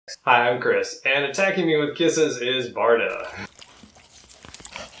Hi, I'm Chris, and attacking me with kisses is Barda.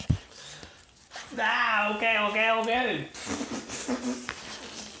 Ah, okay.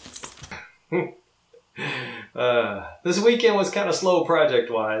 This weekend was kind of slow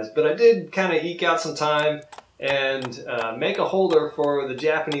project-wise, but I did kind of eke out some time and make a holder for the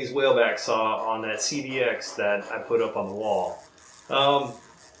Japanese Whaleback saw on that CDX that I put up on the wall.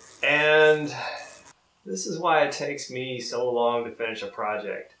 And this is why it takes me so long to finish a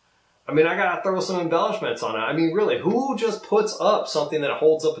project. I mean, I gotta throw some embellishments on it. I mean, really, who just puts up something that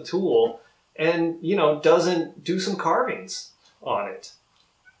holds up a tool and, you know, doesn't do some carvings on it?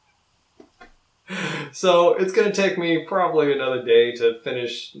 So it's going to take me probably another day to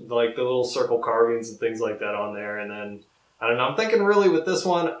finish like the little circle carvings and things like that on there. And then, I don't know, I'm thinking really with this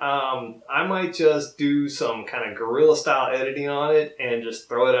one, I might just do some kind of guerrilla style editing on it and just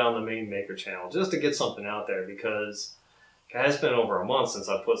throw it out on the main maker channel just to get something out there, because God, it's been over a month since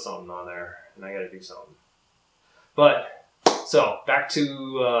I put something on there and I got to do something. But, so back to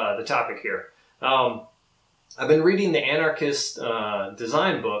the topic here. I've been reading the Anarchist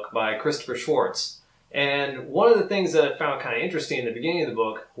design book by Christopher Schwartz, and one of the things that I found kind of interesting in the beginning of the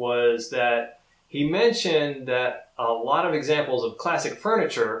book was that he mentioned that a lot of examples of classic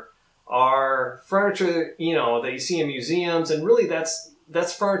furniture are furniture, you know, that you see in museums, and really that's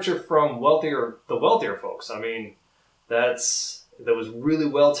furniture from the wealthier folks. I mean, that was really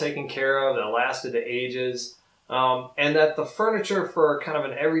well taken care of, that lasted the ages. And that the furniture for kind of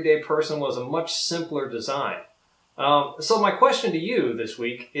an everyday person was a much simpler design. So my question to you this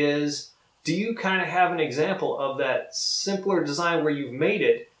week is, do you kind of have an example of that simpler design where you've made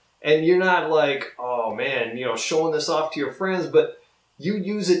it and you're not like, oh man, you know, showing this off to your friends, but you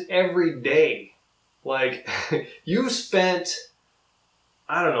use it every day? Like you spent,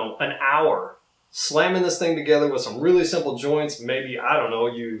 I don't know, an hour slamming this thing together with some really simple joints. Maybe, I don't know,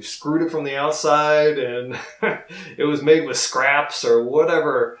 you screwed it from the outside and it was made with scraps or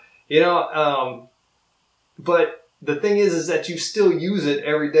whatever, you know. But the thing is that you still use it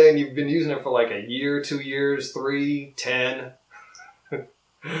every day, and you've been using it for like a year, 2 years, 3, 10.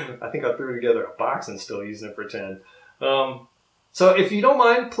 I think I threw together a box and still using it for 10. So if you don't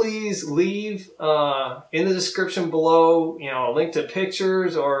mind, please leave in the description below, you know, a link to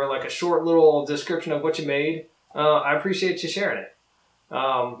pictures or like a short little description of what you made. I appreciate you sharing it.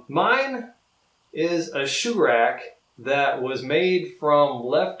 Mine is a shoe rack that was made from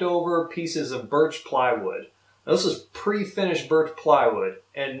leftover pieces of birch plywood. Now, this was pre-finished birch plywood,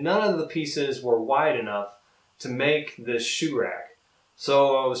 and none of the pieces were wide enough to make this shoe rack.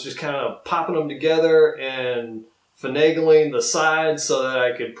 So I was just kind of popping them together and finagling the sides so that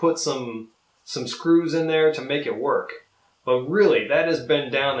I could put some screws in there to make it work. But really, that has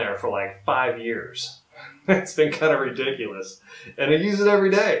been down there for like 5 years. It's been kind of ridiculous. And I use it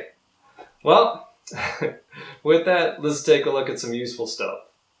every day. Well, with that, let's take a look at some useful stuff.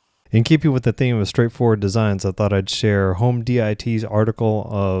 In keeping with the theme of straightforward designs, I thought I'd share Home DIT's article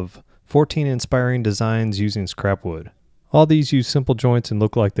of 14 inspiring designs using scrap wood. All these use simple joints and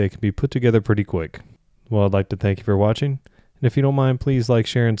look like they can be put together pretty quick. Well, I'd like to thank you for watching, and if you don't mind, please like,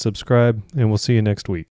 share, and subscribe, and we'll see you next week.